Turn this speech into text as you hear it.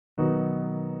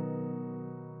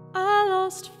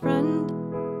lost a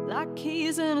friend, like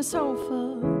keys in a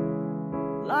sofa,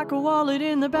 like a wallet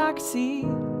in the backseat,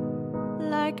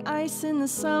 like ice in the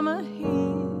summer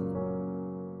heat.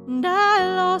 And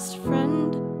I lost a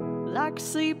friend, like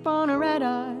sleep on a red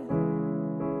eye,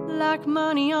 like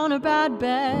money on a bad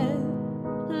bed,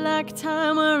 like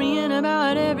time worrying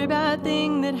about every bad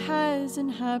thing that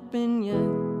hasn't happened yet.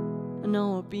 I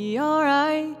know I'll be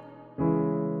alright,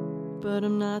 but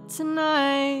I'm not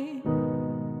tonight.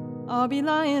 I'll be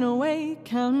lying awake,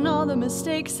 counting all the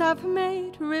mistakes I've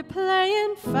made,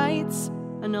 replaying fights.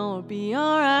 I know I'll be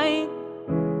alright,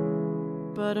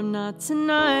 but I'm not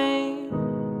tonight.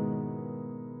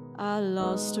 I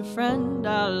lost a friend,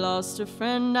 I lost a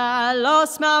friend, I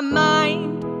lost my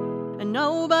mind. And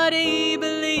nobody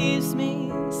believes me,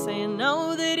 saying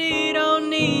no, that he don't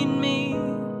need me,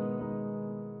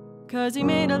 'cause he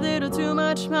made a little too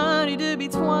much money to be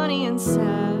 20 and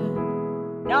sad.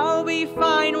 I'll be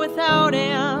fine without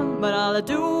him, but all I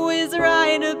do is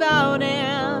write about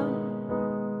him.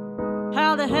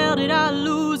 How the hell did I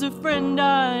lose a friend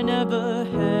I never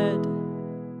had?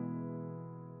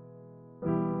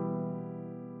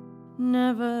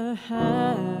 Never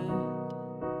had.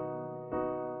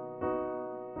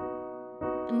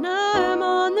 And I'm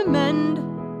on the mend,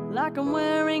 like I'm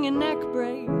wearing a neck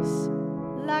brace,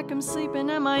 like I'm sleeping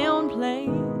at my own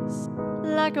place,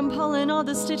 like I'm pulling all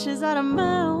the stitches out of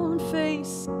my own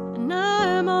face. And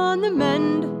I'm on the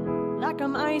mend, like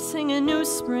I'm icing a new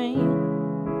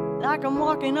sprain, like I'm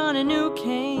walking on a new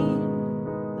cane,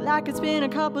 like it's been a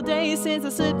couple days since I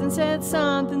slipped and said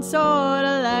something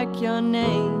sorta like your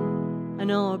name. I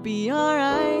know I'll be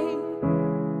alright,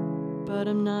 but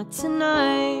I'm not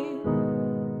tonight.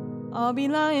 I'll be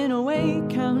lying awake,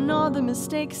 counting all the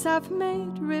mistakes I've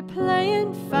made,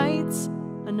 replaying fights.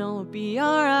 I know I'll be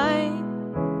alright,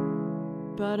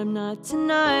 but I'm not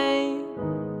tonight.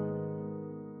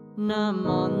 And I'm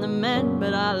on the mend,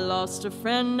 but I lost a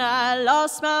friend, I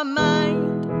lost my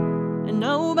mind. And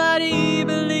nobody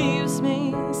believes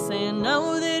me, saying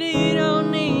no, that he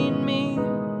don't need me,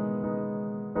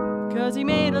 'cause he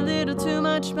made a little too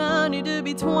much money to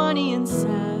be 20 and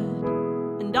sad.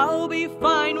 And I'll be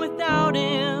fine without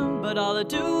him, but all I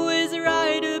do is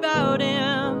write about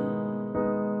him.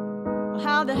 Well,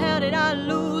 how the hell did I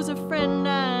lose a friend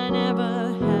I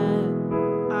never had?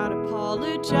 I'd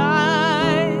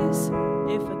apologize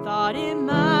if I thought it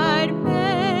might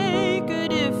make a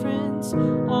difference,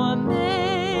 or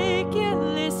make it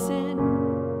listen.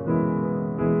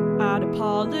 I'd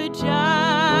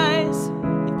apologize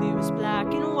if it was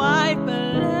black and white, but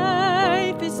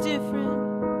life is different.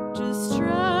 Just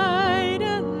try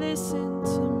to listen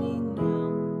to me now.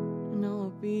 I know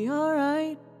I'll be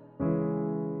alright,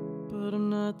 but I'm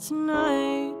not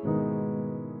tonight.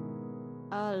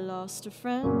 I lost a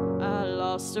friend, I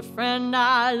lost a friend,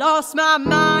 I lost my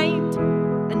mind.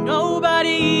 And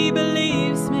nobody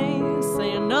believes me,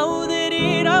 saying no, that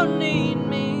he don't need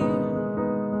me,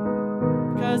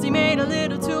 'cause he made a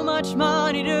little too much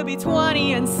money to be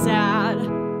 20 and sad.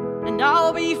 And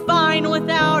I'll be fine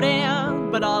without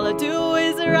him, but all I do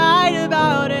is write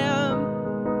about him.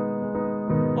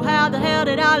 Well, how the hell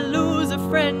did I lose a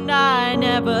friend I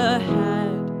never had?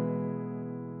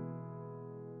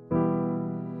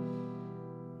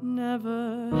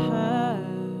 Never had.